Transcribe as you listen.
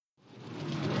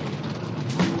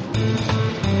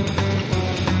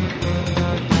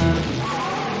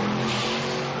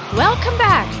Welcome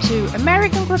back to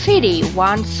American Graffiti,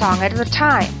 one song at a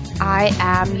time. I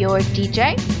am your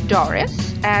DJ,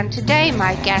 Doris, and today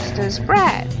my guest is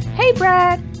Brad. Hey,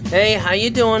 Brad. Hey, how you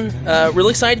doing?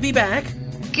 Really excited to be back.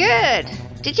 Good.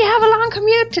 Did you have a long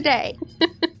commute today?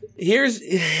 Here's,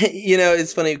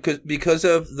 it's funny because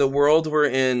of the world we're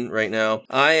in right now.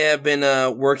 I have been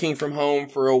working from home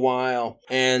for a while,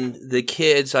 and the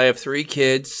kids, I have 3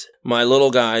 kids. My little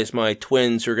guys, my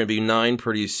twins, who are going to be 9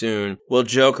 pretty soon, will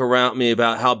joke around me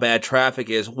about how bad traffic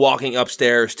is walking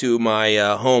upstairs to my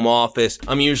home office.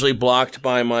 I'm usually blocked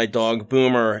by my dog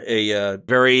Boomer, a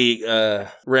very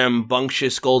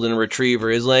rambunctious golden retriever.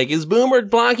 Is like, is Boomer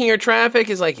blocking your traffic?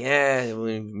 Is like, yeah,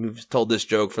 we've told this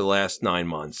joke for the last 9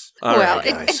 months. All right,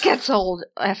 it gets old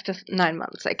after 9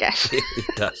 months, I guess. It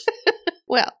does.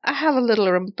 Well, I have a little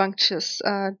rambunctious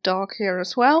dog here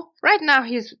as well. Right now,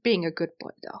 he's being a good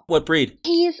boy, though. What breed?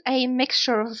 He's a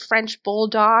mixture of a French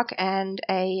Bulldog and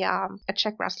a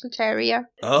Czech Russell Terrier.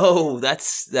 Oh,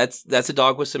 that's a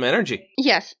dog with some energy.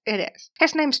 Yes, it is.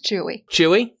 His name's Chewy.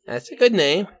 Chewy? That's a good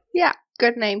name. Yeah,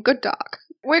 good name, good dog.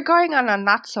 We're going on a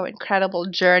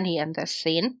not-so-incredible journey in this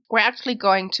scene. We're actually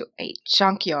going to a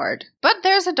junkyard. But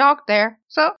there's a dog there,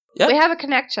 so we have a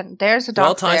connection. There's a dog there. It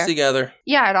all ties together.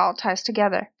 Yeah, it all ties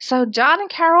together. So John and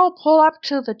Carol pull up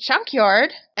to the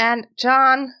junkyard, and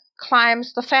John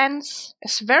climbs the fence,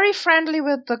 is very friendly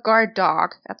with the guard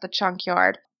dog at the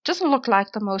junkyard. Doesn't look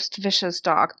like the most vicious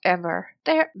dog ever.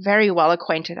 They're very well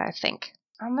acquainted, I think.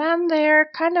 And then they're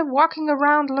kind of walking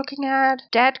around looking at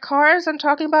dead cars and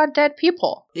talking about dead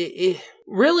people.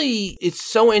 Really, it's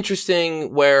so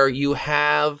interesting where you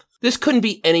have... This couldn't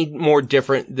be any more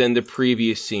different than the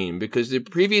previous scene, because the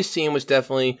previous scene was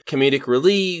definitely comedic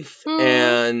relief,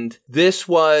 and this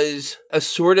was a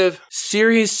sort of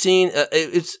serious scene.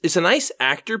 It's a nice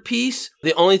actor piece.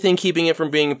 The only thing keeping it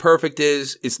from being perfect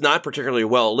is it's not particularly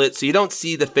well lit, so you don't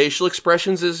see the facial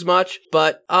expressions as much,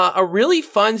 but a really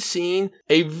fun scene.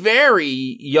 A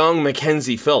very young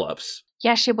Mackenzie Phillips.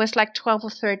 Yeah, she was like 12 or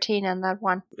 13 in that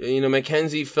one.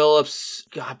 Mackenzie Phillips,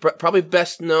 probably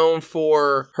best known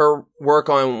for her work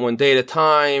on One Day at a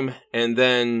Time, and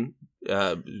then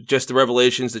just the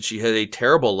revelations that she had a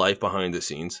terrible life behind the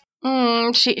scenes.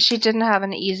 She didn't have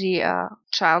an easy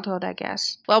childhood, I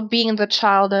guess. Well, being the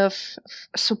child of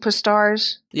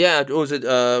superstars. Yeah, was it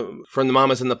from the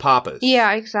Mamas and the Papas?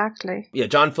 Yeah, exactly. Yeah,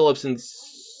 John Phillips and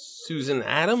Susan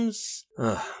Adams.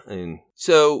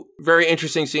 So very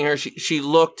interesting seeing her. She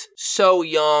looked so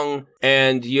young,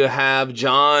 and you have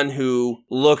John who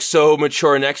looks so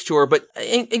mature next to her. But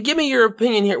and give me your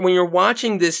opinion here. When you're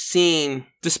watching this scene,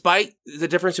 despite the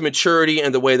difference in maturity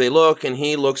and the way they look, and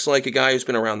he looks like a guy who's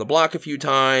been around the block a few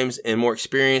times and more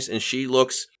experienced, and she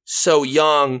looks so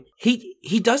young,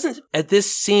 he doesn't, at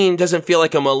this scene, doesn't feel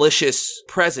like a malicious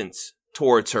presence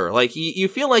towards her. Like, you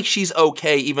feel like she's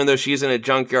okay, even though she's in a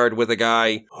junkyard with a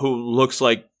guy who looks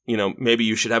like, maybe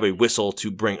you should have a whistle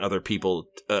to bring other people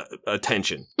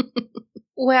attention.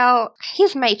 Well,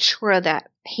 he's made sure that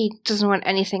he doesn't want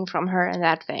anything from her in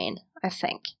that vein, I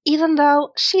think. Even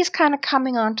though she's kind of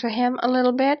coming on to him a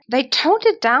little bit. They toned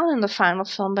it down in the final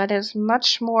film, but it's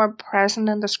much more present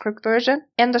in the script version.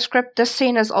 In the script, this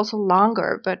scene is also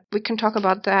longer, but we can talk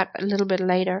about that a little bit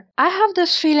later. I have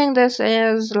this feeling this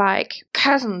is like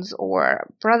cousins or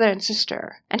brother and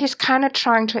sister, and he's kind of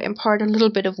trying to impart a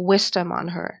little bit of wisdom on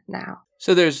her now.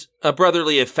 So there's a brother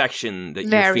affection that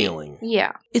you're feeling.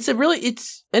 Yeah. It's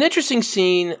an interesting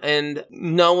scene, and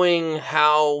knowing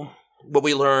how... what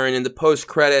we learn in the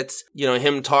post-credits,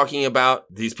 him talking about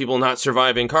these people not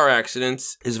surviving car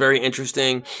accidents is very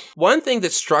interesting. One thing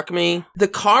that struck me, the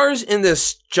cars in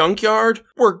this junkyard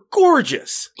were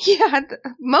gorgeous. Yeah,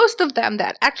 most of them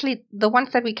the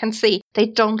ones that we can see, they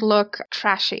don't look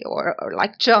trashy or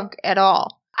like junk at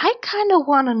all. I kind of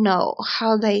want to know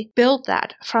how they build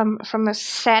that from a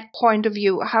set point of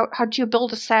view. How do you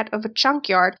build a set of a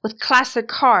junkyard with classic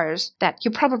cars that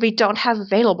you probably don't have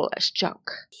available as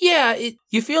junk? Yeah,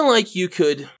 you feel like you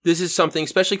could, this is something,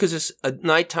 especially because it's a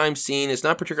nighttime scene, it's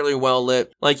not particularly well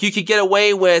lit, like you could get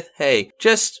away with, hey,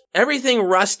 just everything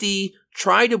rusty,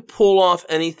 try to pull off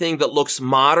anything that looks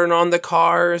modern on the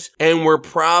cars, and we're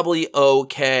probably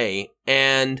okay.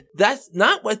 And that's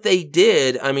not what they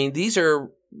did. I mean, these are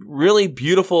really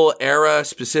beautiful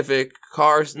era-specific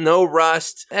cars, no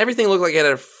rust. Everything looked like it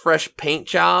had a fresh paint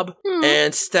job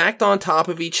and stacked on top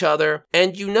of each other.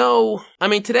 And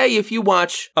today if you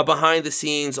watch a behind the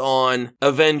scenes on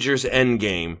Avengers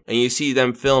Endgame and you see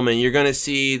them filming, you're going to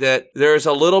see that there's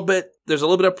a little bit there's a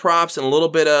little bit of props and a little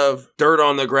bit of dirt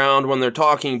on the ground when they're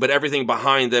talking, but everything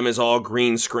behind them is all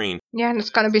green screen. Yeah, and it's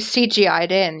going to be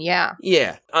CGI'd in, yeah.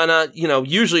 Yeah. And,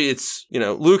 usually it's,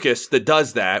 Lucas that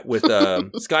does that with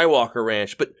Skywalker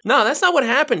Ranch. But no, that's not what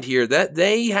happened here. That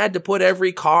they had to put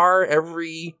every car,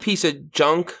 every piece of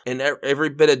junk, and every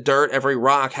bit of dirt, every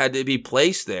rock had to be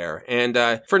placed there.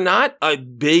 And for not a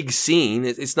big scene,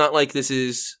 it's not like this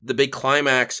is the big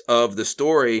climax of the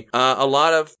story. A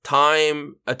lot of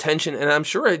time, attention, and I'm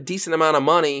sure a decent amount of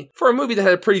money for a movie that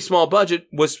had a pretty small budget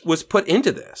was put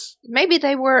into this. Maybe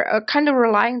they were kind of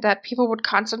relying that people would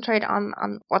concentrate on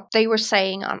what they were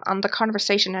saying on the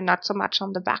conversation and not so much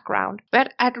on the background.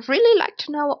 But I'd really like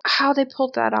to know how they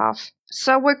pulled that off.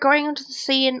 So we're going into the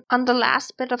scene on the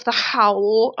last bit of the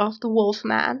howl of the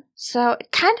Wolfman. So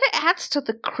it kind of adds to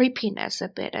the creepiness a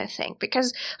bit, I think.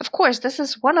 Because, of course, this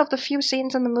is one of the few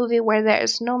scenes in the movie where there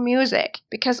is no music.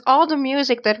 Because all the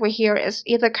music that we hear is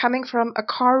either coming from a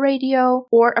car radio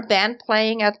or a band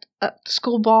playing at a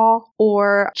school ball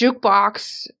or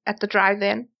jukebox at the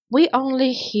drive-in. We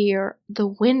only hear the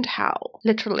wind howl,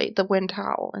 literally the wind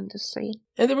howl in this scene.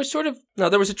 And there was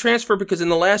there was a transfer because in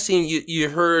the last scene you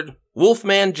heard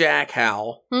Wolfman Jack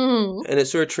howl, and it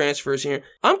sort of transfers here.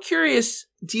 I'm curious,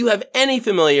 do you have any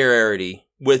familiarity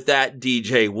with that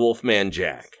DJ Wolfman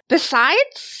Jack?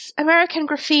 Besides American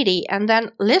Graffiti and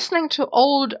then listening to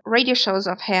old radio shows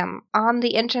of him on the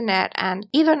internet, and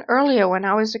even earlier when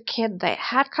I was a kid, they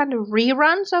had kind of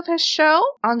reruns of his show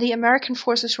on the American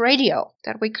Forces radio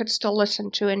that we could still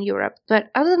listen to in Europe. But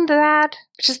other than that,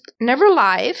 just never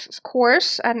live, of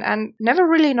course, and never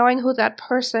really knowing who that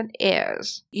person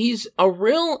is. He's a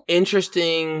real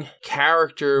interesting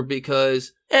character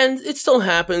because... And it still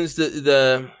happens,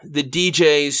 the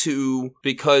DJs who,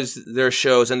 because their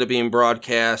shows end up being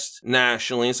broadcast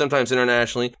nationally and sometimes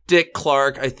internationally, Dick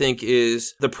Clark, I think,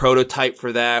 is the prototype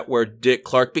for that, where Dick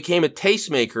Clark became a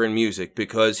tastemaker in music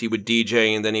because he would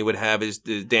DJ and then he would have his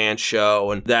dance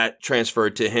show, and that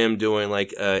transferred to him doing,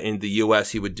 in the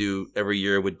U.S., he would do, every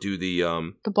year would do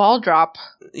the ball drop.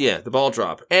 Yeah, the ball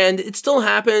drop. And it still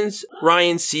happens.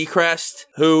 Ryan Seacrest,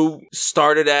 who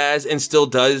started as and still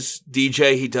does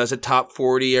DJ, he does a top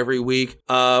 40 every week,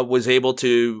 was able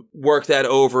to work that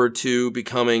over to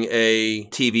becoming a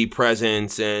TV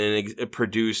presence and a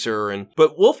producer.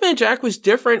 But Wolfman Jack was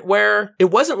different, where it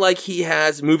wasn't like he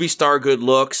has movie star good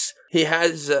looks. He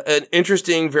has an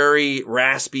interesting, very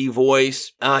raspy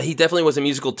voice. He definitely was a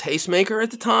musical tastemaker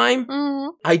at the time. Mm-hmm.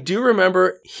 I do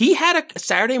remember he had a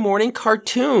Saturday morning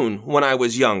cartoon when I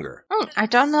was younger. I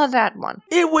don't know that one.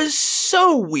 It was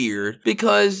so weird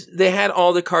because they had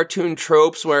all the cartoon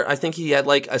tropes where I think he had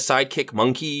a sidekick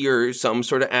monkey or some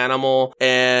sort of animal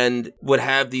and would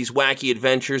have these wacky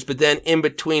adventures. But then in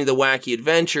between the wacky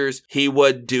adventures, he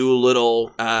would do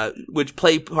would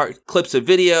play clips of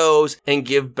videos and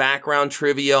give background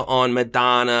trivia on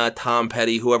Madonna, Tom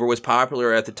Petty, whoever was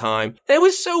popular at the time. And it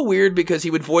was so weird because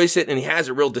he would voice it, and he has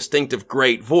a real distinctive,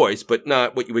 great voice, but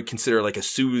not what you would consider a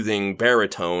soothing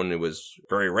baritone. It was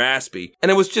very raspy. And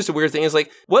it was just a weird thing. It's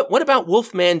what about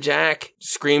Wolfman Jack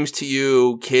screams to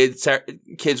you? Kids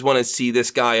want to see this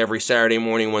guy every Saturday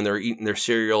morning when they're eating their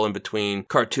cereal in between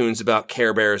cartoons about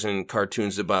Care Bears and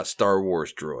cartoons about Star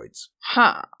Wars droids.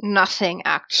 Nothing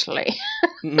actually.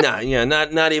 Not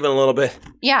even a little bit.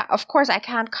 Yeah, of course I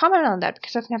can't comment on that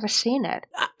because I've never seen it.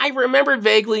 I remember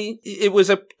vaguely it was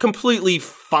a completely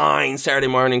fine Saturday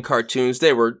morning cartoons.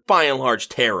 They were by and large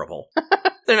terrible.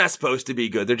 They're not supposed to be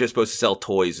good. They're just supposed to sell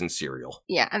toys and cereal.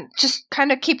 Yeah, and just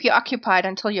kind of keep you occupied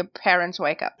until your parents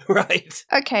wake up. Right.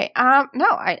 Okay, no,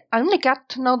 I only got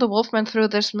to know the Wolfman through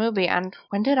this movie, and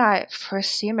when did I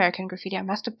first see American Graffiti? I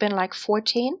must have been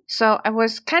 14. So I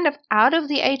was kind of out of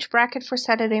the age bracket for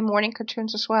Saturday morning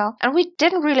cartoons as well. And we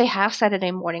didn't really have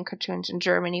Saturday morning cartoons in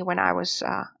Germany when I was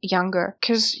younger,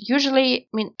 because usually,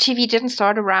 TV didn't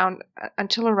start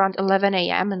until around 11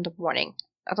 a.m. in the morning.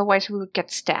 Otherwise, we would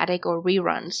get static or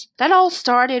reruns. That all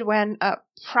started when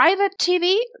private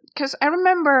TV, because I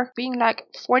remember being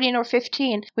 14 or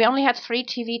 15, we only had 3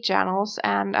 TV channels,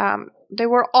 and they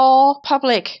were all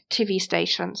public TV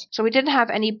stations. So we didn't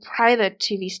have any private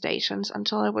TV stations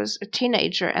until I was a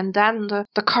teenager, and then the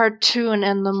cartoon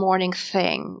in the morning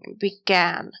thing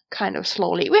began kind of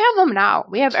slowly. We have them now.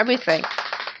 We have everything.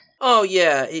 Oh,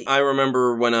 yeah. I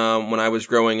remember when I was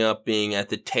growing up being at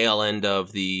the tail end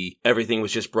of everything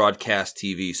was just broadcast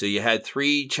TV. So you had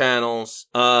 3 channels,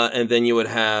 and then you would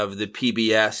have the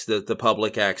PBS, the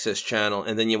public access channel,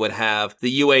 and then you would have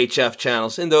the UHF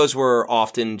channels. And those were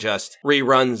often just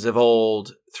reruns of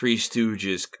old Three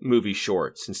Stooges movie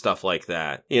shorts and stuff like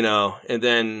that, you know? And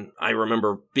then I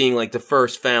remember being like the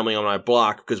first family on my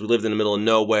block because we lived in the middle of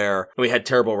nowhere and we had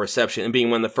terrible reception, and being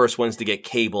one of the first ones to get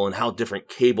cable and how different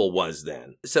cable was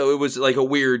then. So it was like a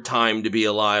weird time to be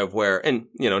alive where, and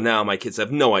you know, now my kids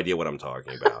have no idea what I'm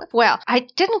talking about. Well, I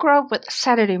didn't grow up with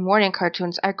Saturday morning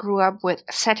cartoons. I grew up with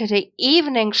Saturday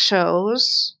evening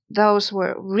shows. Those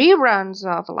were reruns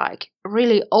of like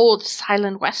really old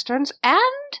silent westerns and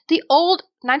the old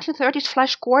 1930s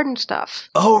Flash Gordon stuff.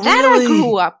 Oh, really? That I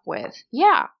grew up with.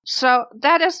 Yeah. So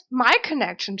that is my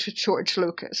connection to George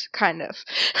Lucas, kind of.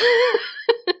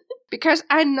 Because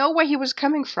I know where he was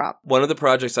coming from. One of the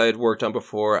projects I had worked on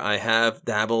before, I have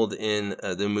dabbled in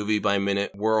the movie by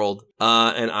minute world.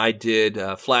 And I did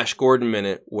Flash Gordon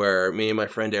Minute, where me and my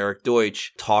friend Eric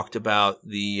Deutsch talked about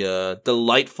the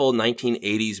delightful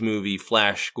 1980s movie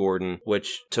Flash Gordon,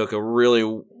 which took a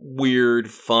really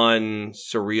weird, fun,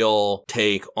 surreal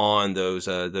take on those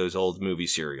old movie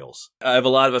serials. I have a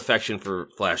lot of affection for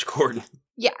Flash Gordon.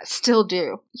 Yeah, still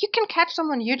do. You can catch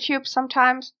them on YouTube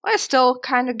sometimes. I still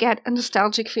kind of get a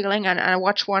nostalgic feeling and I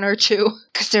watch one or two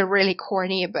because they're really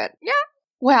corny, but yeah.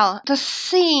 Well, the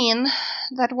scene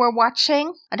that we're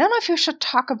watching, I don't know if you should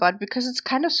talk about it because it's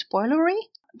kind of spoilery.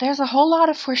 There's a whole lot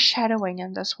of foreshadowing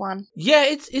in this one. Yeah,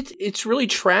 it's really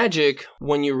tragic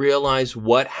when you realize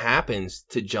what happens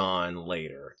to John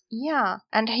later. Yeah,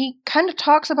 and he kind of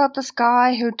talks about this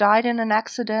guy who died in an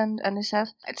accident, and he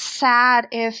says it's sad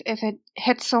if it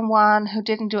hit someone who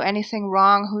didn't do anything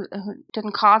wrong, who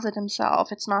didn't cause it himself.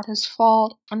 It's not his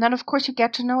fault. And then, of course, you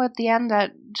get to know at the end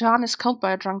that John is killed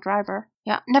by a drunk driver.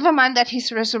 Yeah, never mind that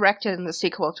he's resurrected in the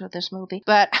sequel to this movie,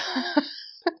 but...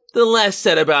 The less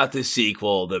said about the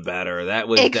sequel, the better. That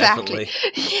was exactly.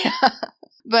 Definitely... Yeah.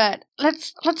 But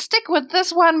let's stick with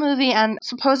this one movie, and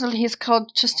supposedly he's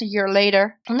killed just a year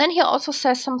later. And then he also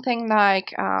says something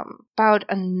like about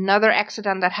another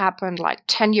accident that happened like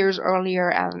 10 years earlier,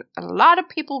 and a lot of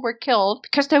people were killed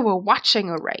because they were watching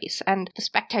a race, and the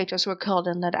spectators were killed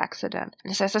in that accident.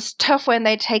 And he says it's tough when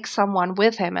they take someone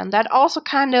with him, and that also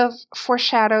kind of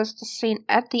foreshadows the scene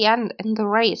at the end in the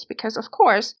race, because of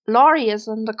course Laurie is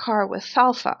in the car with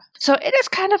Falfa. So it is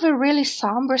kind of a really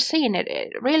somber scene.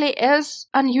 It really is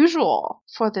unusual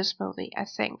for this movie, I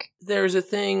think. There's a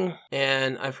thing,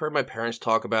 and I've heard my parents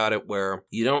talk about it, where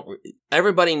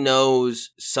everybody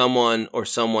knows someone or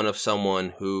someone of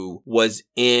someone who was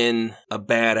in a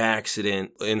bad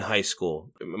accident in high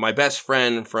school. My best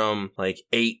friend from like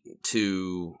 8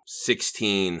 to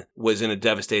 16 was in a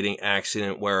devastating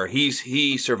accident where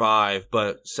he survived,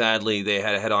 but sadly they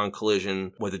had a head-on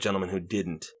collision with a gentleman who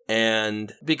didn't.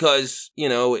 And because, you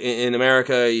know, in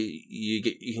America, you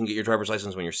can get your driver's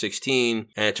license when you're 16,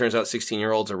 and it turns out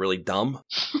 16-year-olds are really dumb,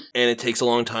 and it takes a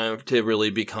long time to really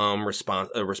become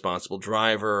a responsible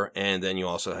driver. And then you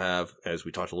also have, as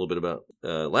we talked a little bit about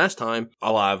last time,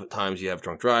 a lot of times you have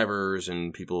drunk drivers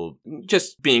and people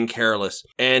just being careless.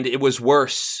 And it was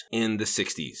worse in the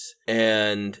 60s.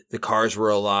 And the cars were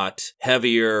a lot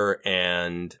heavier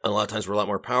and a lot of times were a lot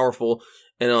more powerful.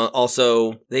 And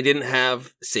also, they didn't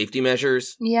have safety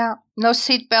measures. Yeah. No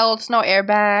seatbelts, no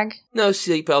airbag. No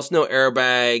seatbelts, no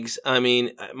airbags. I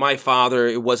mean, my father,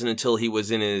 it wasn't until he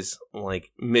was in his, like,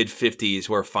 mid-50s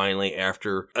where finally,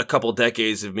 after a couple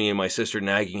decades of me and my sister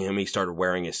nagging him, he started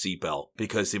wearing a seatbelt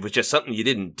because it was just something you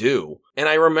didn't do. And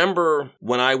I remember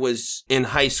when I was in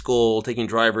high school taking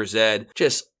driver's ed,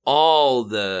 just all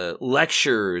the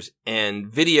lectures and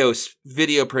video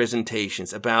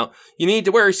presentations about you need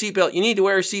to wear a seatbelt, you need to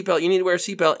wear a seatbelt, you need to wear a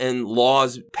seatbelt, and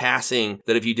laws passing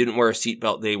that if you didn't wear a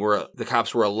seatbelt, the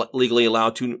cops were legally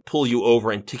allowed to pull you over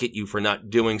and ticket you for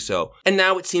not doing so. And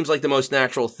now it seems like the most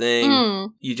natural thing.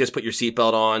 You just put your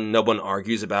seatbelt on, no one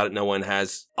argues about it, no one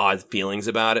has odd feelings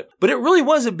about it. But it really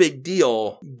was a big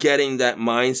deal getting that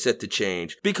mindset to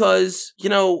change because, you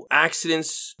know,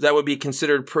 accidents that would be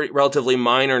considered relatively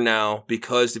minor now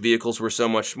because the vehicles were so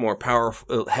much more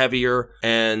powerful, heavier,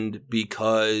 and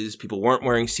because people weren't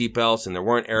wearing seatbelts and there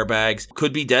weren't airbags,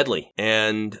 could be deadly.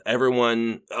 And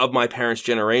everyone of my parents'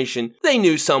 generation, they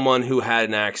knew someone who had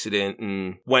an accident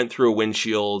and went through a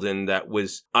windshield and that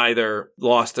was either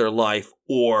lost their life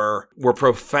or were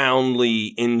profoundly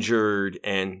injured.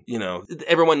 And, you know,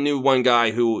 everyone knew one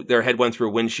guy who their head went through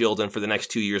a windshield and for the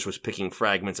next 2 years was picking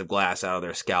fragments of glass out of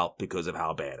their scalp because of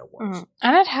how bad it was.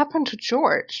 And it happened to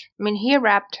George. I mean, he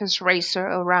wrapped his racer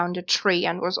around a tree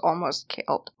and was almost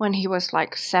killed when he was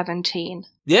like 17.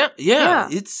 Yeah.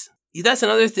 That's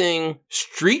another thing.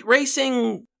 Street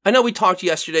racing, I know we talked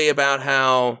yesterday about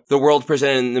how the world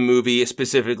presented in the movie,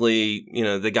 specifically, you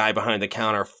know, the guy behind the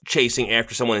counter chasing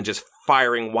after someone and just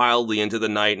firing wildly into the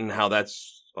night and how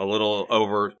that's a little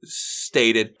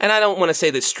overstated. And I don't want to say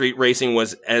that street racing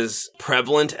was as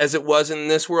prevalent as it was in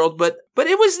this world, but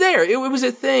it was there. It was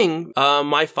a thing.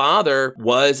 My father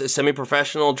was a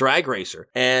semi-professional drag racer,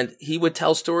 and he would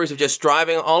tell stories of just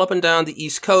driving all up and down the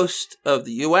East Coast of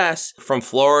the U.S., from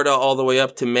Florida all the way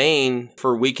up to Maine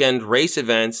for weekend race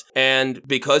events. And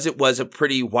because it was a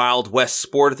pretty Wild West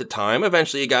sport at the time,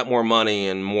 eventually it got more money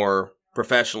and more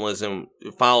professionalism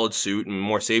followed suit and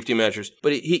more safety measures.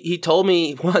 But he told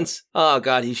me once, oh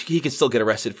God, he could still get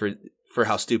arrested for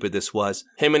how stupid this was.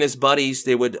 Him and his buddies,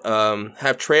 they would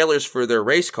have trailers for their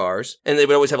race cars, and they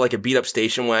would always have like a beat up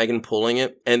station wagon pulling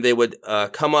it, and they would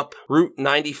come up Route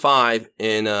 95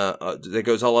 that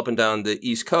goes all up and down the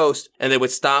East Coast, and they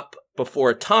would stop before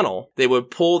a tunnel. They would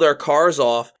pull their cars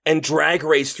off and drag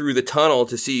race through the tunnel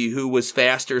to see who was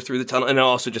faster through the tunnel, and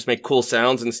also just make cool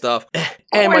sounds and stuff.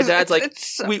 And my dad's like,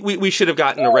 we should have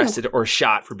gotten arrested or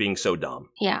shot for being so dumb.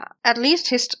 Yeah, at least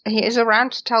he is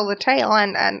around to tell the tale,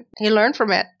 and he learned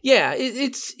from it. Yeah,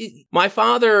 my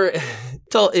father,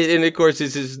 and of course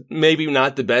this is maybe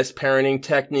not the best parenting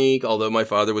technique, although my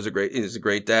father is a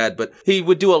great dad, but he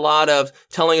would do a lot of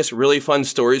telling us really fun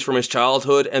stories from his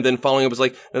childhood, and then following up was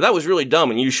like, now that was really dumb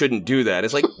and you shouldn't do that.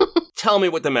 It's like, tell me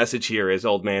what the message here is,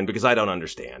 old man, because I don't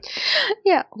understand.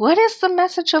 Yeah, what is the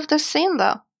message of this scene,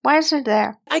 though? Why is it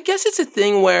there? I guess it's a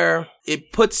thing where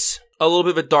it puts a little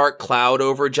bit of a dark cloud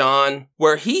over John,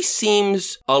 where he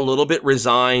seems a little bit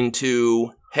resigned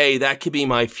to, hey, that could be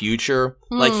my future.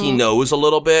 Like he knows a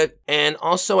little bit. And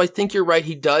also, I think you're right.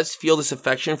 He does feel this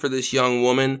affection for this young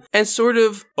woman and sort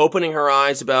of opening her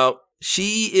eyes about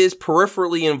she is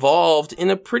peripherally involved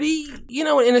in a pretty,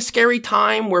 in a scary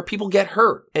time where people get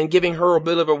hurt, and giving her a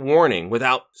bit of a warning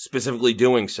without specifically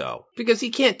doing so. Because he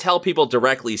can't tell people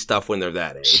directly stuff when they're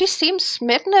that age. She seems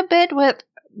smitten a bit with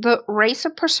the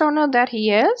racer persona that he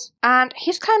is. And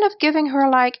he's kind of giving her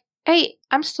like, hey,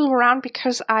 I'm still around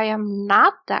because I am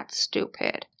not that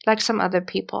stupid like some other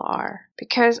people are.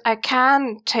 Because I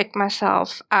can take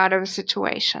myself out of a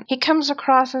situation. He comes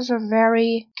across as a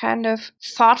very kind of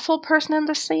thoughtful person in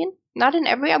this scene. Not in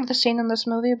every other scene in this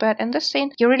movie, but in this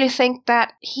scene, you really think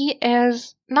that he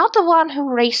is not the one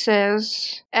who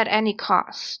races at any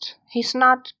cost. He's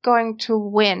not going to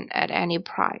win at any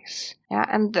price. Yeah,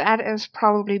 and that is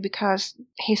probably because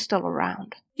he's still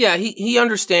around. Yeah, he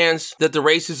understands that the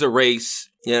race is a race.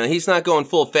 He's not going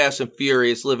full Fast and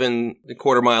Furious, living a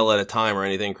quarter mile at a time or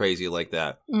anything crazy like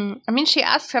that. I mean, she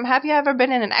asks him, have you ever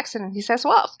been in an accident? He says,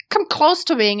 well, come close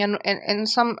to being in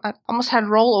some, I almost had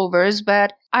rollovers,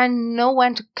 but I know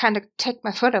when to kind of take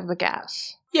my foot off the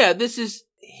gas. Yeah,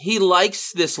 he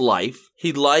likes this life.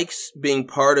 He likes being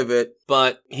part of it,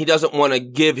 but he doesn't want to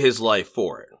give his life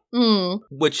for it.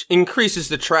 Which increases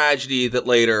the tragedy that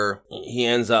later he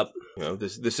ends up,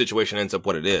 this situation ends up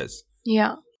what it is.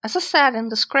 Yeah. As I said, in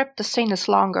the script, the scene is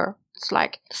longer. It's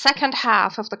like the second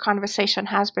half of the conversation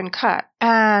has been cut.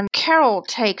 And Carol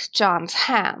takes John's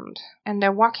hand, and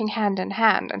they're walking hand in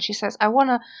hand. And she says, I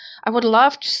would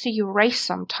love to see you race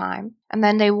sometime. And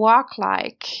then they walk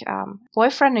like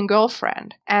boyfriend and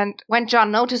girlfriend. And when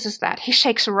John notices that, he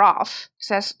shakes her off.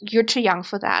 Says, you're too young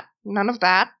for that. None of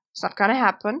that. It's not going to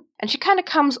happen. And she kind of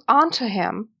comes on to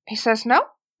him. He says, no,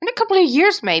 in a couple of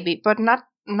years maybe, but not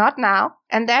now.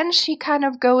 And then she kind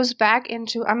of goes back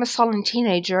into, I'm a sullen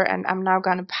teenager and I'm now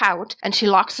gonna pout. And she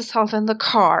locks herself in the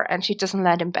car and she doesn't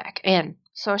let him back in.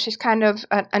 So she's kind of,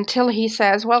 until he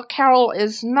says, well, Carol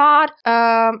is not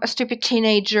a stupid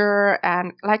teenager,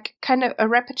 and like kind of a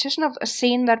repetition of a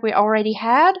scene that we already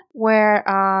had where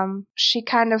she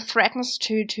kind of threatens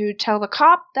to tell the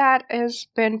cop that has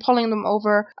been pulling them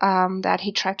over that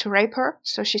he tried to rape her.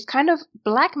 So she's kind of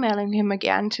blackmailing him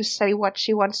again to say what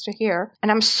she wants to hear. And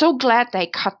I'm so glad they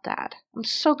cut that.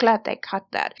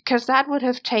 Because that would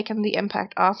have taken the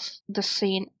impact of the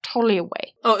scene totally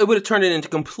away. Oh, it would have turned it into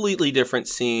a completely different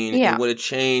scene. Yeah. It would have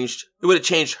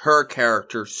changed her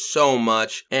character so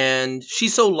much. And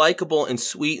she's so likable and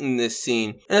sweet in this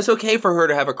scene. And it's okay for her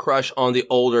to have a crush on the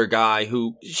older guy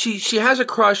who, she has a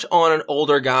crush on an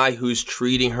older guy who's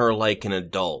treating her like an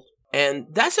adult. And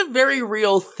that's a very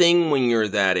real thing when you're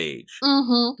that age.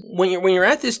 Mm-hmm. When you're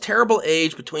at this terrible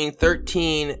age between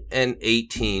 13 and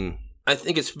 18, I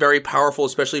think it's very powerful,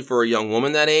 especially for a young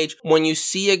woman that age. When you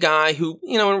see a guy who,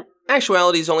 in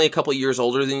actuality is only a couple of years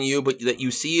older than you, but that you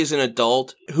see as an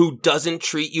adult who doesn't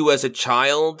treat you as a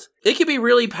child, it can be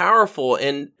really powerful.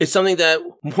 And it's something that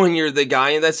when you're the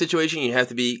guy in that situation, you have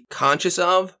to be conscious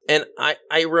of. And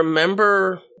I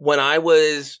remember when I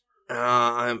was,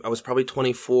 I was probably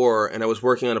 24, and I was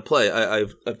working on a play.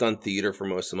 I've done theater for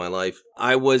most of my life.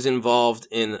 I was involved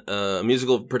in a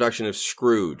musical production of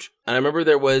Scrooge. And I remember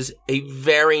there was a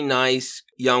very nice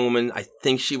young woman. I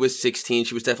think she was 16.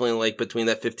 She was definitely like between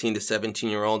that 15 to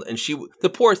 17-year-old. And the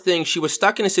poor thing, she was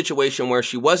stuck in a situation where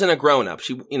she wasn't a grown-up.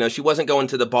 She wasn't going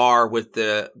to the bar with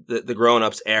the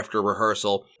grown-ups after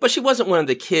rehearsal. But she wasn't one of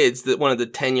the kids, one of the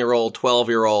 10-year-old,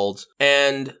 12-year-olds.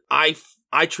 And I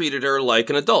treated her like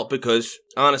an adult because,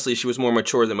 honestly, she was more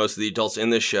mature than most of the adults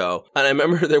in this show. And I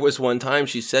remember there was one time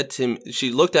she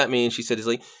looked at me and she said,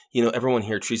 everyone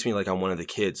here treats me like I'm one of the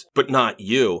kids, but not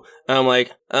you. And I'm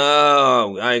like,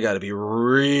 oh, I gotta be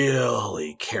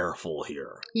really careful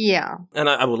here. Yeah. And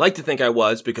I would like to think I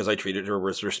was, because I treated her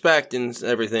with respect and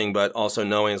everything, but also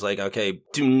knowing it's like, okay,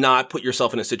 do not put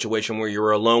yourself in a situation where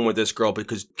you're alone with this girl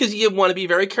because you want to be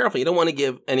very careful. You don't want to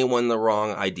give anyone the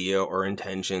wrong idea or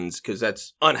intentions because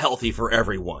that's unhealthy for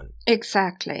everyone.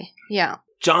 Exactly. Yeah.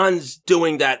 John's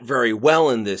doing that very well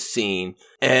in this scene,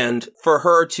 and for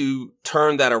her to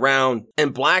turn that around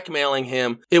and blackmailing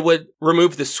him, it would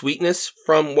remove the sweetness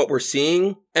from what we're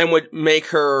seeing and would make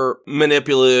her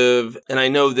manipulative. And I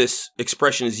know this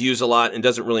expression is used a lot and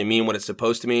doesn't really mean what it's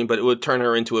supposed to mean, but it would turn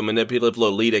her into a manipulative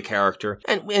Lolita character,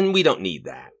 and we don't need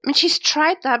that. I mean, she's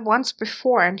tried that once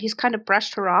before, and he's kind of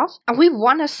brushed her off. And we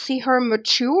want to see her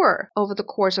mature over the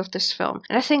course of this film.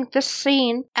 And I think this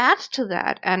scene adds to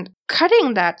that, and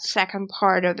cutting that second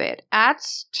part of it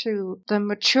adds to the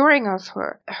maturing of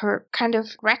her kind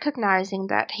of recognizing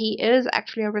that he is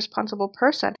actually a responsible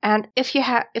person. And if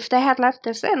they had left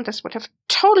this in, this would have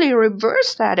totally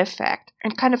reversed that effect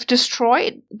and kind of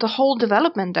destroyed the whole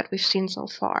development that we've seen so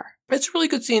far. It's a really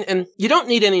good scene, and you don't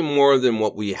need any more than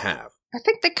what we have. I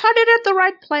think they cut it at the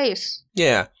right place.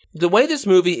 Yeah. The way this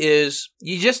movie is,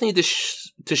 you just need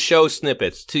to show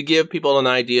snippets to give people an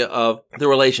idea of the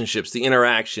relationships, the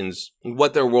interactions,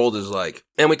 what their world is like.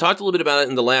 And we talked a little bit about it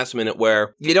in the last minute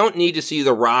where you don't need to see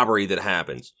the robbery that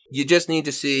happens. You just need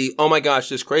to see, oh my gosh,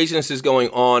 this craziness is going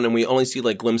on, and we only see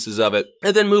like glimpses of it,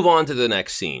 and then move on to the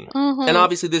next scene. Mm-hmm. And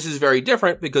obviously this is very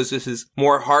different because this is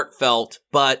more heartfelt,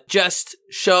 but just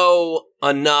show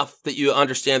enough that you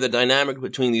understand the dynamic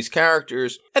between these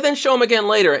characters, and then show them again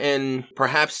later, and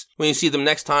perhaps when you see them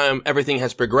next time, everything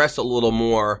has progressed a little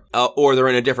more, or they're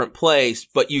in a different place,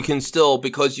 but you can still,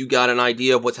 because you got an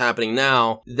idea of what's happening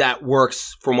now, that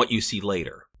works from what you see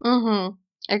later. Mm-hmm.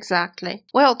 Exactly.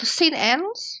 Well, the scene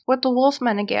ends with the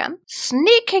Wolfman again.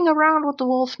 Sneaking around with the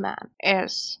Wolfman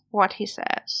is what he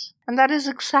says. And that is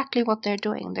exactly what they're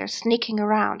doing. They're sneaking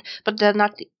around, but they're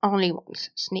not the only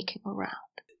ones sneaking around.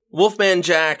 Wolfman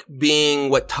Jack being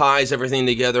what ties everything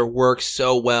together works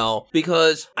so well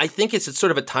because I think it's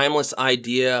sort of a timeless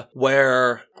idea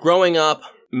where growing up,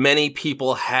 many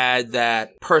people had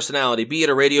that personality, be it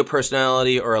a radio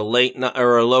personality or a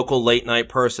local late night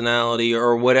personality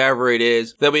or whatever it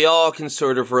is that we all can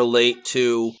sort of relate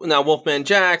to. Now, Wolfman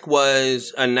Jack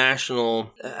was a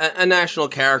national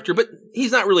character, but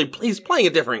he's playing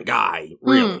a different guy,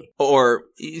 really, or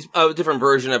he's a different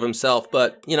version of himself.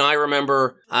 But, I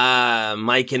remember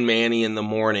Mike and Manny in the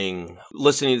morning,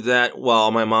 listening to that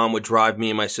while my mom would drive me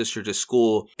and my sister to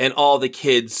school, and all the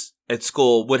kids at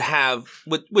school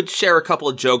would share a couple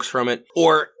of jokes from it,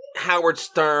 or Howard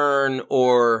Stern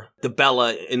or the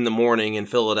Bella in the morning in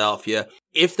Philadelphia.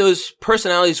 If those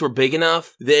personalities were big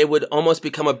enough, they would almost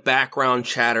become a background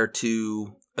chatter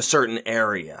to a certain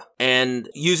area. And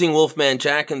using Wolfman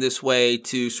Jack in this way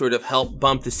to sort of help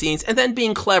bump the scenes and then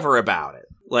being clever about it.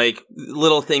 Like,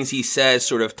 little things he says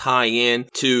sort of tie in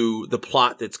to the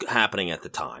plot that's happening at the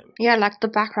time. Yeah, like the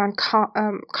background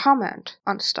comment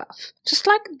on stuff. Just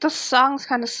like the song's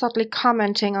kind of subtly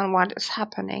commenting on what is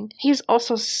happening, he's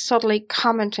also subtly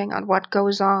commenting on what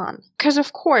goes on. Because,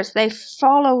 of course, they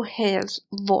follow his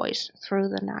voice through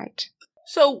the night.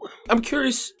 So, I'm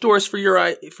curious, Doris, for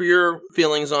your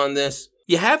feelings on this.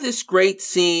 You have this great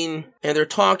scene, and they're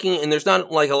talking, and there's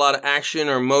not like a lot of action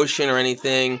or motion or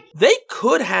anything. They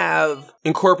could have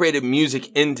incorporated music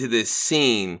into this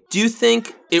scene. Do you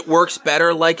think it works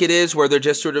better like it is, where they're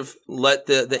just sort of let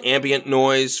the ambient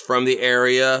noise from the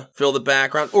area fill the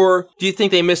background? Or do you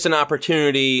think they missed an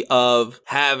opportunity of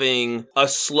having a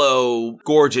slow,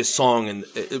 gorgeous song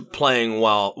playing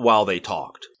while they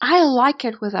talked? I like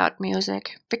it without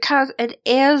music because it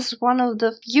is one of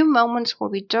the few moments where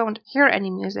we don't hear any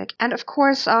music. And of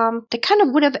course, they kind of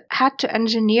would have had to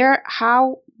engineer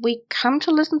how we come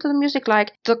to listen to the music,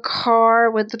 like the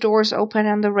car with the doors open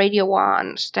and the radio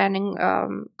on, standing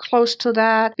close to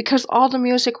that, because all the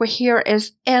music we hear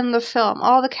is in the film.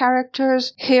 All the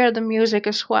characters hear the music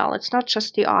as well. It's not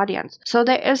just the audience. So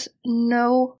there is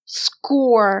no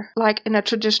score like in a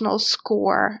traditional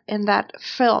score in that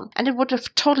film. And it would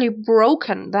have totally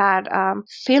broken that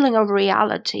feeling of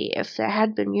reality if there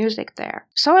had been music there.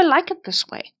 So I like it this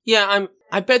way. Yeah,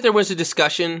 I bet there was a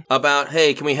discussion about,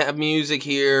 hey, can we have music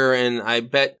here? And I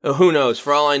bet, who knows,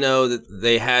 for all I know, that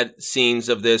they had scenes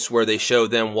of this where they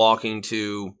showed them walking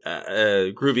to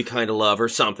Groovy Kind of Love or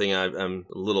something. I'm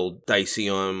a little dicey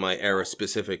on my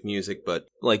era-specific music, but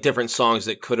like different songs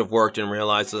that could have worked, and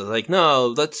realized, like,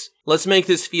 no, let's make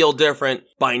this feel different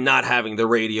by not having the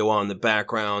radio on the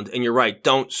background. And you're right,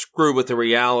 don't screw with the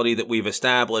reality that we've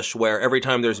established where every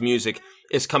time there's music,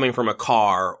 it's coming from a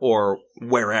car or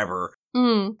wherever.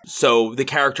 So the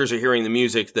characters are hearing the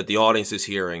music that the audience is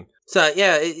hearing. So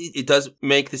yeah, it does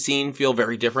make the scene feel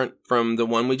very different from the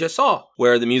one we just saw,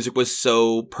 where the music was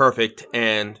so perfect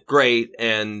and great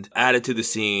and added to the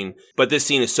scene. But this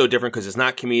scene is so different because it's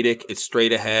not comedic, it's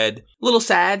straight ahead, a little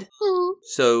sad.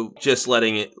 So just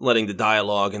letting the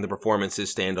dialogue and the performances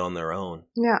stand on their own.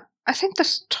 Yeah, I think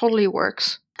this totally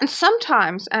works. And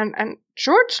sometimes, and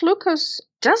George Lucas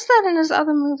does that in his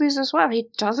other movies as well. He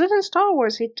does it in Star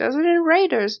Wars, he does it in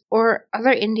Raiders, or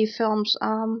other indie films.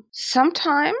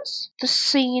 Sometimes the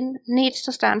scene needs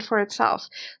to stand for itself.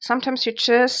 Sometimes you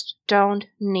just don't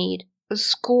need a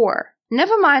score.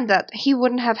 Never mind that he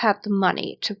wouldn't have had the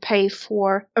money to pay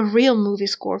for a real movie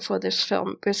score for this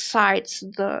film, besides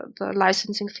the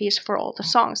licensing fees for all the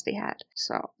songs they had.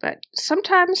 So, but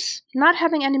sometimes not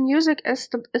having any music is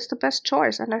the best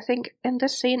choice, and I think in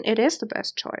this scene it is the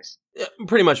best choice. Yeah,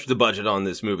 pretty much the budget on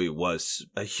this movie was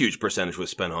a huge percentage was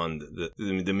spent on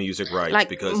the music rights, like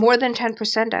because more than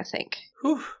 10%, I think.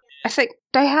 Whew. I think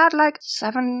they had like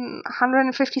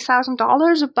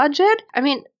 $750,000 of budget. I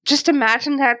mean, just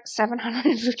imagine that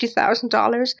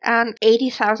 $750,000 and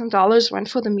 $80,000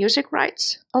 went for the music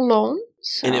rights alone.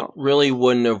 So. And it really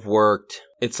wouldn't have worked.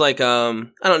 It's like, I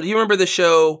don't know, do you remember the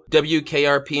show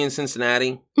WKRP in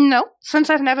Cincinnati? No, since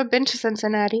I've never been to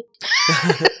Cincinnati.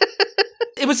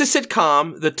 It was a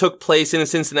sitcom that took place in a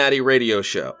Cincinnati radio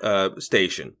show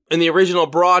station. In the original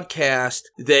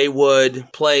broadcast, they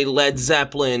would play Led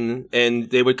Zeppelin, and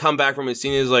they would come back from a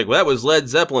scene and it was like, well, that was Led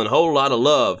Zeppelin, Whole Lot of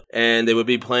Love. And they would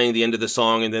be playing the end of the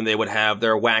song, and then they would have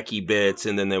their wacky bits,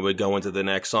 and then they would go into the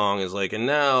next song. It's like, and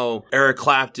now Eric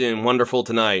Clapton, Wonderful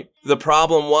Tonight. The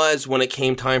problem was when it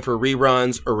came time for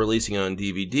reruns or releasing on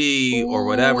DVD or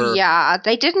whatever. Yeah,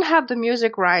 they didn't have the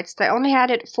music rights. They only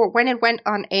had it for when it went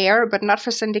on air, but not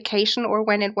for syndication or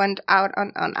when it went out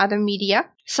on other media.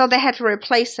 So they had to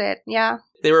replace it, yeah.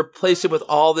 They replaced it with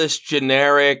all this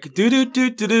generic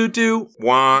do-do-do-do-do-do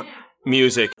wah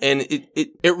music. And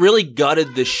it really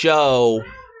gutted the show,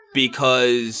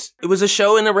 because it was a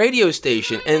show in a radio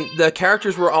station and the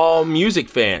characters were all music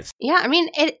fans. Yeah, I mean,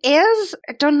 it is,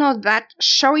 I don't know that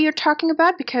show you're talking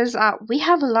about, because we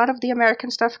have a lot of the American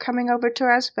stuff coming over to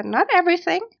us, but not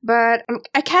everything. But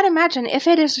I can't imagine if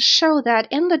it is a show that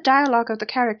in the dialogue of the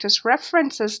characters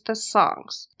references the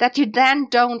songs that you then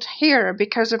don't hear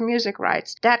because of music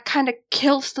rights. That kind of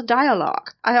kills the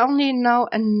dialogue. I only know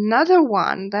another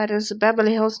one, that is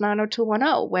Beverly Hills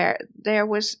 90210, where there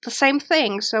was the same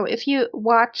thing. So if you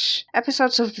watch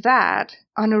episodes of that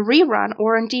on a rerun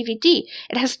or on DVD,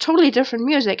 it has totally different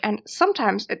music, and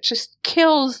sometimes it just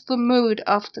kills the mood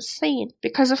of the scene.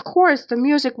 Because of course the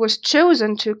music was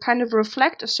chosen to kind of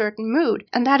reflect a certain mood,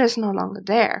 and that is no longer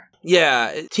there.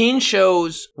 Yeah, teen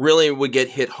shows really would get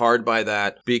hit hard by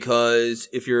that, because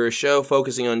if you're a show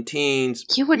focusing on teens,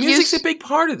 music's a big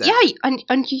part of that. Yeah,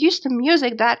 and you use the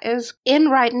music that is in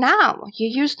right now. You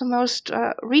use the most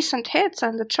recent hits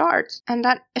on the charts, and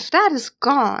that if that is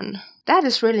gone, that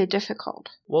is really difficult.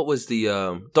 What was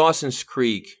the Dawson's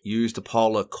Creek used a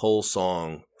Paula Cole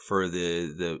song for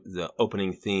the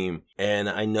opening theme, and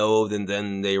I know that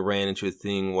then they ran into a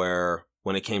thing where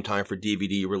when it came time for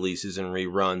DVD releases and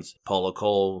reruns, Paula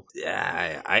Cole,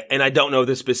 I don't know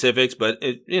the specifics, but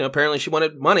apparently she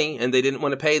wanted money, and they didn't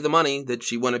want to pay the money that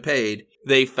she wanted paid.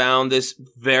 They found this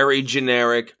very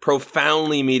generic,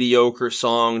 profoundly mediocre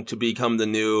song to become the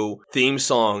new theme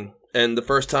song. And the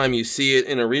first time you see it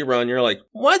in a rerun, you're like,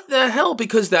 what the hell?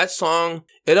 Because that song,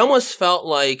 it almost felt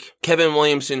like Kevin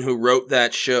Williamson, who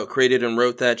created and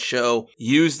wrote that show,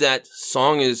 used that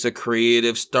song as a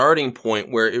creative starting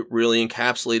point where it really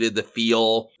encapsulated the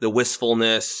feel, the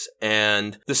wistfulness,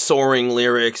 and the soaring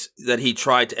lyrics that he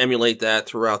tried to emulate that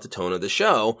throughout the tone of the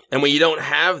show. And when you don't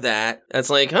have that, it's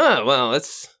like, well,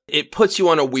 that's it puts you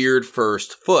on a weird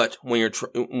first foot when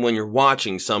you're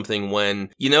watching something when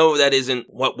you know that isn't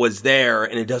what was there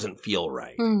and it doesn't feel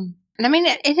right. And I mean,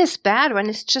 it is bad when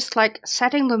it's just like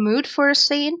setting the mood for a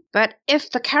scene, but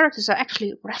if the characters are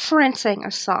actually referencing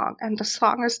a song and the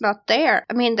song is not there,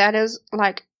 I mean, that is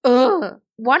like, ugh.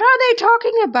 What are they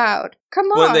talking about?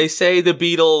 Come on. When they say the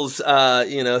Beatles,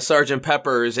 Sgt.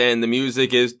 Pepper's and the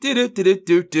music is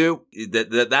do-do-do-do-do,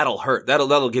 that'll hurt.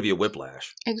 That'll give you a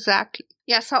whiplash. Exactly.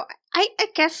 Yeah, so I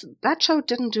guess that show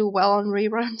didn't do well on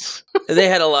reruns. They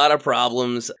had a lot of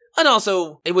problems. And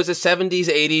also, it was a 70s,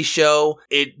 80s show.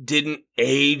 It didn't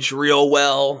age real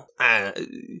well.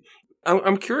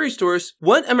 I'm curious, Doris,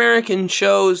 what American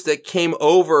shows that came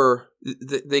over...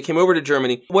 They came over to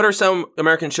Germany. What are some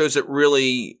American shows that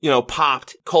really,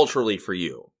 popped culturally for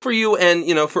you? For you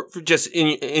and, for just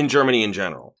in Germany in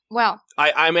general? Well.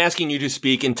 I'm asking you to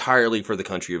speak entirely for the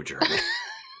country of Germany.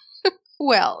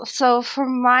 Well, so for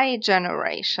my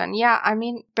generation, yeah, I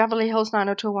mean, Beverly Hills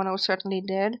 90210 certainly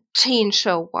did, teen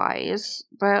show-wise,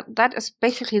 but that is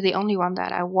basically the only one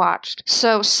that I watched.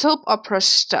 So soap opera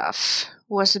stuff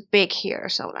was big here,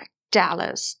 so like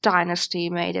Dallas,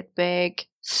 Dynasty made it big.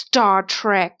 Star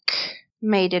Trek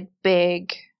made it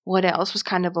big. What else was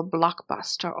kind of a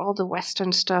blockbuster? All the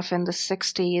Western stuff in the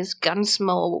 60s,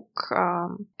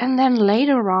 Gunsmoke. And then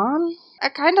later on, I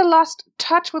kind of lost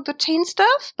touch with the teen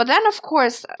stuff. But then, of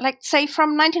course, like, say,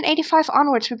 from 1985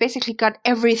 onwards, we basically got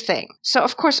everything. So,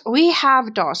 of course, we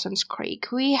have Dawson's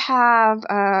Creek. We have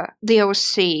The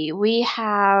O.C. We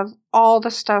have all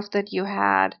the stuff that you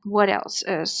had. What else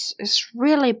is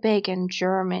really big in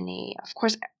Germany? Of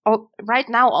course, right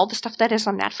now, all the stuff that is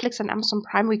on Netflix and Amazon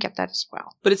Prime, we get that as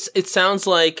well. But it sounds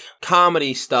like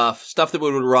comedy stuff that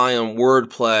would rely on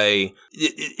wordplay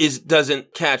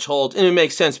doesn't catch hold. And it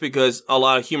makes sense because a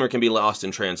lot of humor can be lost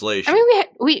in translation. I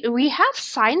mean, we have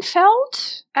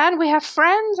Seinfeld and we have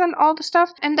Friends and all the stuff,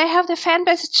 and they have their fan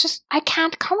base. It's just, I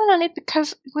can't comment on it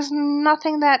because it was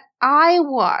nothing that I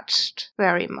watched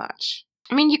very much.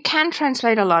 I mean, you can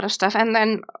translate a lot of stuff, and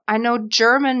then I know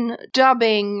German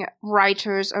dubbing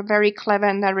writers are very clever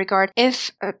in that regard.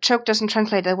 If a joke doesn't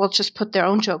translate, they will just put their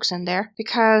own jokes in there.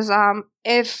 Because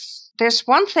if there's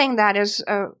one thing that is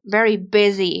a very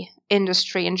busy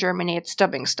industry in Germany, it's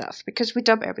dubbing stuff, because we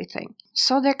dub everything.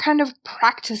 So they're kind of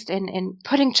practiced in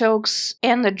putting jokes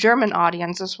in the German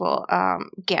audiences will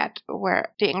get,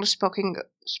 where the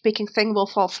English-speaking thing will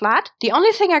fall flat. The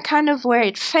only thing where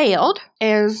it failed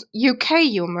is UK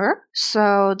humor.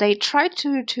 So they tried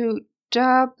to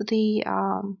dub the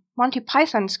Monty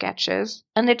Python sketches,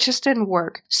 and it just didn't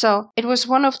work. So it was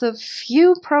one of the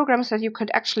few programs that you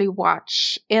could actually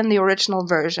watch in the original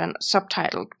version,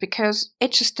 subtitled, because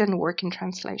it just didn't work in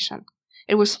translation.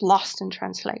 It was lost in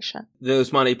translation.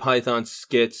 Those Monty Python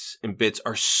skits and bits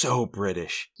are so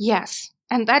British. Yes,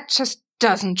 and that just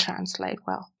doesn't translate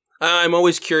well. I'm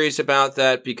always curious about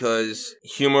that because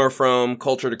humor from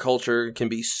culture to culture can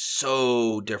be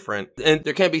so different. And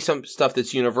there can be some stuff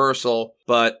that's universal,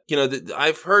 but,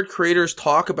 I've heard creators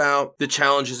talk about the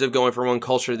challenges of going from one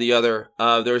culture to the other.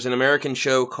 There's an American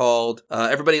show called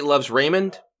Everybody Loves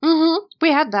Raymond. Mm-hmm.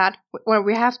 We had that. Well,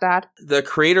 we have that. The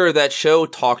creator of that show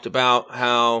talked about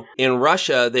how in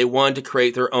Russia, they wanted to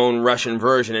create their own Russian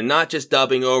version and not just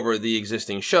dubbing over the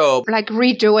existing show. Like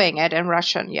redoing it in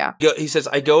Russian, yeah. He says,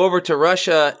 I go over to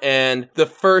Russia and the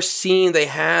first scene they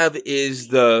have is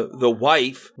the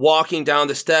wife walking down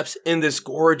the steps in this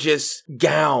gorgeous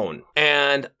gown.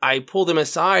 And I pulled him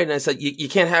aside and I said, you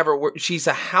can't have her. She's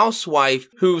a housewife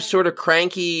who's sort of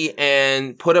cranky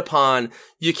and put upon.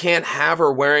 You can't have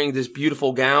her wearing this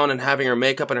beautiful gown and having her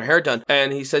makeup and her hair done.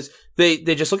 And he says, they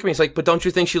just look at me. He's like, but don't you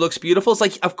think she looks beautiful? It's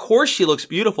like, of course she looks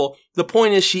beautiful. The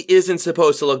point is she isn't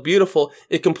supposed to look beautiful.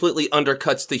 It completely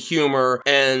undercuts the humor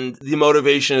and the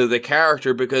motivation of the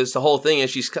character because the whole thing is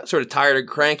she's sort of tired and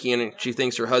cranky and she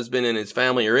thinks her husband and his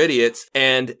family are idiots.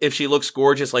 And if she looks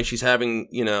gorgeous, like she's having,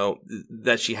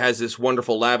 that she has this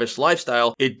wonderful lavish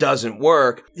lifestyle, it doesn't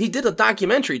work. He did a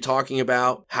documentary talking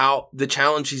about how the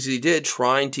challenges he did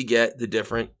trying to get the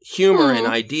different humor and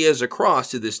ideas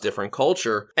across to this different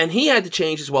culture. And he had to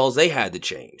change as well as they had to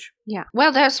change. Yeah.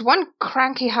 Well, there's one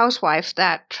cranky housewife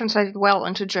that translated well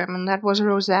into German. That was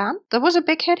Roseanne. That was a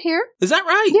big hit here. Is that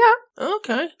right? Yeah.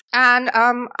 Okay. And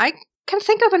I can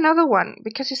think of another one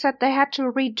because you said they had to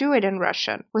redo it in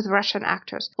Russian with Russian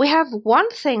actors. We have one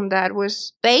thing that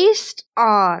was based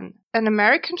on an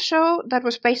American show that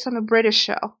was based on a British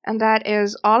show, and that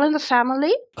is All in the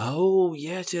Family. Oh,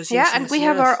 yes. And we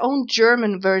have our own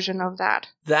German version of that.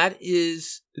 That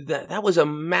was a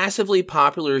massively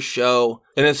popular show.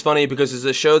 And it's funny because it's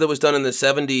a show that was done in the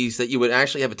 70s that you would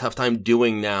actually have a tough time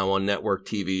doing now on network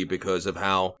TV because of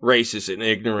how racist and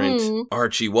ignorant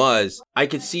Archie was. I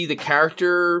could see the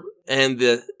character and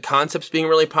the concepts being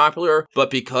really popular, but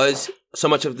because so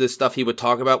much of the stuff he would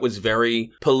talk about was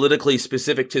very politically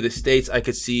specific to the States, I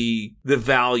could see the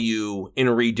value in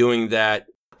redoing that,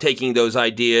 taking those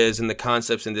ideas and the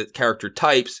concepts and the character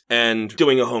types and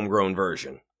doing a homegrown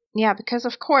version. Yeah, because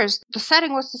of course, the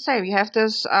setting was the same. You have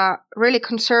this really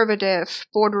conservative,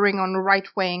 bordering on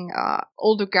right-wing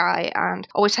older guy, and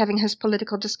always having his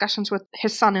political discussions with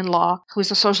his son-in-law, who's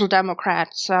a social democrat.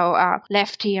 So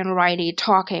lefty and righty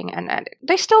talking, and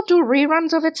they still do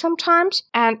reruns of it sometimes.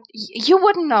 And you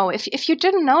wouldn't know, if you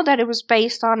didn't know that it was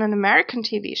based on an American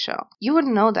TV show, you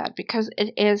wouldn't know that because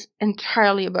it is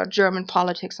entirely about German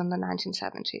politics in the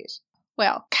 1970s.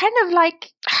 Well, kind of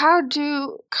like how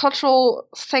do cultural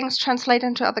things translate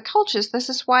into other cultures? This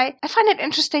is why I find it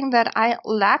interesting that I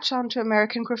latch onto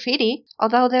American Graffiti,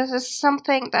 although this is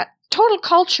something that total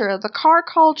culture, the car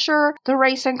culture, the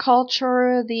racing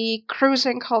culture, the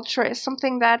cruising culture is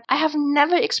something that I have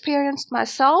never experienced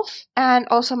myself. And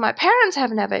also my parents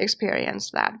have never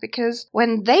experienced that because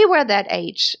when they were that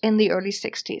age in the early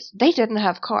 60s, they didn't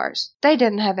have cars. They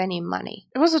didn't have any money.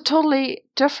 It was a totally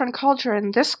different culture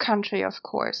in this country, of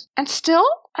course. And still,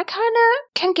 I kind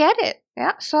of can get it.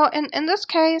 Yeah, so in this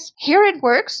case, here it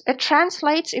works. It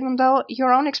translates even though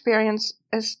your own experience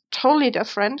is totally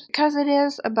different because it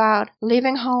is about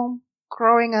leaving home,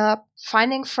 growing up,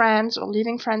 finding friends or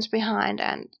leaving friends behind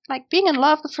and like being in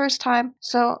love the first time.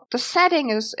 So the setting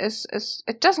is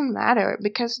it doesn't matter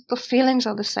because the feelings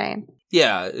are the same.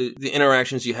 Yeah, the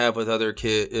interactions you have with other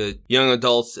young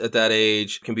adults at that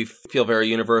age can feel very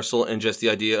universal, and just the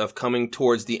idea of coming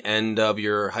towards the end of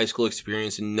your high school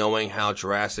experience and knowing how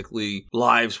drastically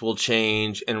lives will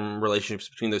change and relationships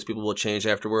between those people will change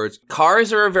afterwards.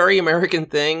 Cars are a very American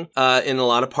thing in a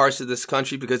lot of parts of this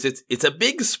country because it's a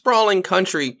big, sprawling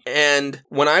country. And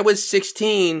when I was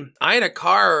 16, I had a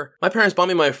car. My parents bought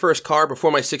me my first car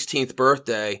before my 16th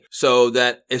birthday so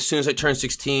that as soon as I turned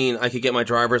 16, I could get my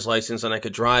driver's license and I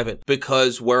could drive it.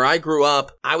 Because where I grew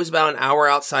up, I was about an hour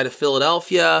outside of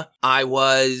Philadelphia. I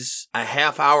was a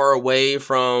half hour away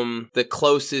from the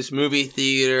closest movie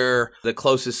theater, the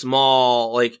closest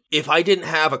mall. Like, if I didn't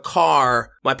have a car,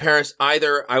 my parents,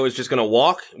 either I was just going to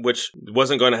walk, which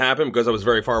wasn't going to happen because I was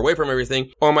very far away from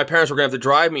everything, or my parents were going to have to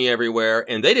drive me everywhere,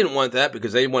 and they didn't want that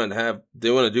because they want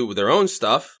to do with their own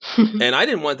stuff. And I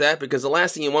didn't want that because the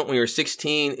last thing you want when you're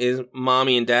 16 is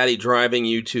mommy and daddy driving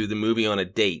you to the movie on a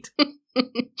date.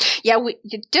 Yeah,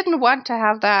 you didn't want to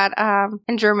have that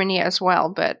in Germany as well,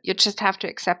 but you just have to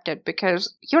accept it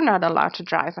because you're not allowed to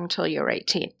drive until you're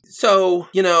 18. So,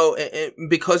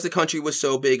 because the country was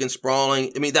so big and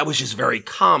sprawling, I mean, that was just very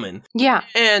common. Yeah.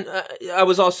 And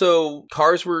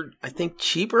cars were, I think,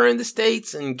 cheaper in the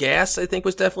States, and gas, I think,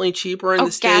 was definitely cheaper in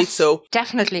the States. So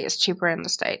definitely is cheaper in the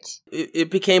States.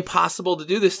 It became possible to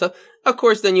do this stuff. Of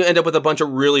course, then you end up with a bunch of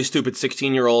really stupid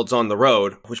 16-year-olds on the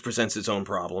road, which presents its own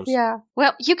problems. Yeah.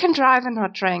 Well, you can drive and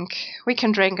not drink. We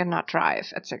can drink and not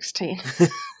drive at 16.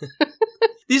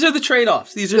 These are the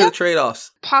trade-offs. The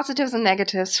trade-offs. Positives and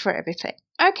negatives for everything.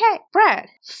 Okay, Brad,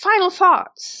 final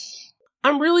thoughts.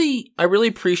 I really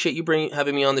appreciate you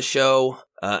having me on the show.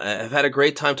 I've had a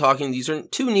great time talking. These are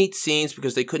two neat scenes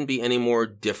because they couldn't be any more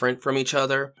different from each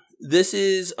other. This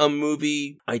is a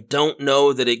movie, I don't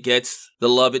know that it gets the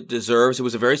love it deserves. It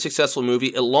was a very successful movie.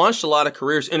 It launched a lot of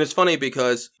careers. And it's funny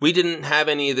because we didn't have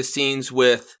any of the scenes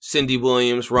with Cindy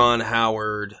Williams, Ron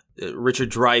Howard, Richard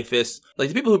Dreyfuss. Like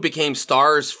the people who became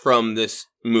stars from this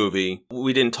movie,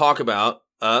 we didn't talk about.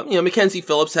 Mackenzie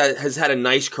Phillips has had a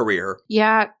nice career.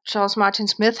 Yeah, Charles Martin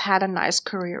Smith had a nice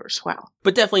career as well.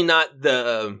 But definitely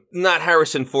not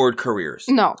Harrison Ford careers.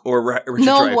 No. Or Richard Dreyfuss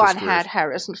No one careers. had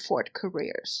Harrison Ford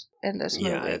careers in this movie.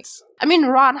 Yeah, I mean,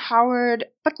 Ron Howard,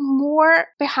 but more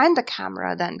behind the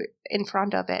camera than in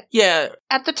front of it. Yeah.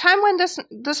 At the time when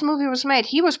this movie was made,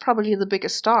 he was probably the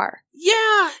biggest star.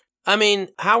 Yeah. I mean,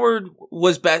 Howard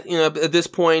was at this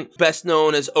point best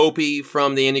known as Opie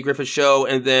from the Andy Griffith Show,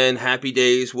 and then Happy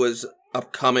Days was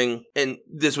upcoming, and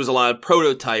this was a lot of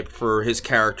prototype for his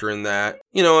character in that.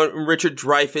 Richard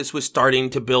Dreyfuss was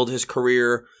starting to build his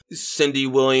career. Cindy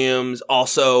Williams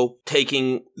also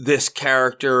taking this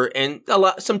character and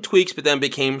some tweaks, but then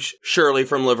became Shirley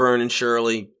from Laverne and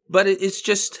Shirley. But it's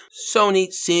just so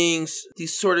neat seeing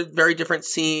these sort of very different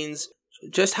scenes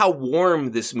just how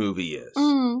warm this movie is.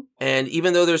 Mm. And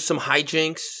even though there's some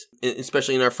hijinks,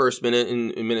 especially in our first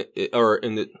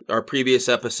our previous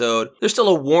episode, there's still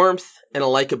a warmth and a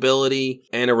likability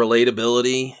and a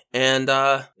relatability. And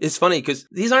it's funny because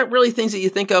these aren't really things that you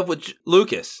think of with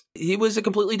Lucas. He was a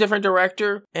completely different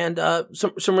director, and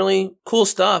some really cool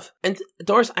stuff. And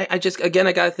Doris, I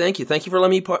gotta thank you. Thank you for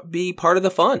letting me be part of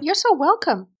the fun. You're so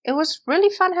welcome. It was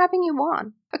really fun having you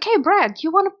on. Okay, Brad,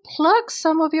 you want to plug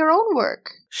some of your own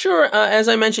work? Sure. As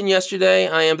I mentioned yesterday,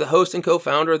 I am the host and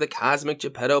co-founder of the Cosmic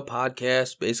Geppetto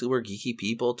podcast, basically where geeky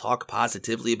people talk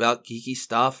positively about geeky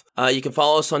stuff. You can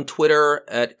follow us on Twitter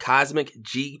at Cosmic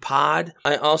G Pod.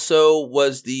 I also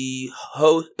was the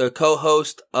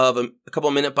co-host of a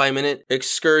couple minute-by-minute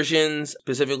excursions,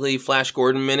 specifically Flash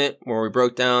Gordon Minute, where we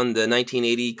broke down the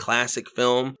 1980 classic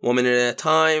film 1 minute at a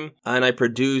time. And I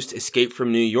produced Escape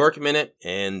from New York Minute,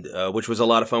 and which was a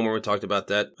lot of fun when we talked about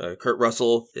that. Kurt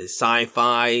Russell, his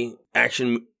sci-fi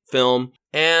action film.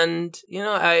 And,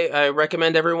 I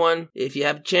recommend everyone, if you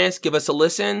have a chance, give us a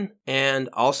listen. And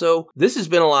also, this has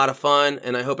been a lot of fun.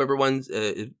 And I hope everyone's,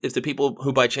 if the people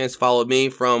who by chance followed me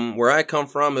from where I come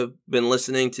from have been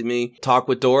listening to me talk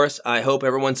with Doris, I hope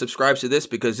everyone subscribes to this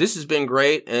because this has been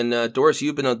great. And Doris,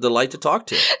 you've been a delight to talk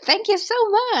to. Thank you so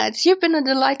much. You've been a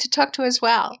delight to talk to as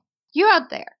well. You out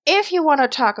there, if you want to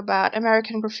talk about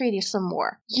American Graffiti some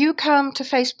more, you come to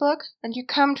Facebook and you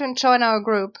come to join our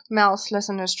group, Mel's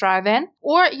Listeners Drive-In,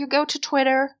 or you go to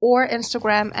Twitter or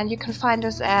Instagram and you can find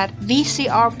us at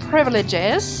VCR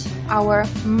Privileges, our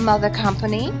mother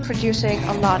company, producing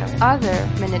a lot of other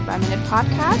minute-by-minute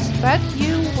podcasts, but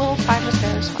you will find us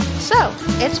there as well. So,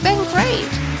 it's been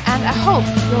great, and I hope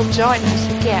you'll join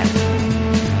us again.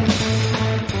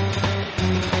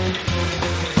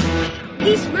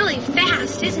 He's really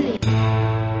fast, isn't he?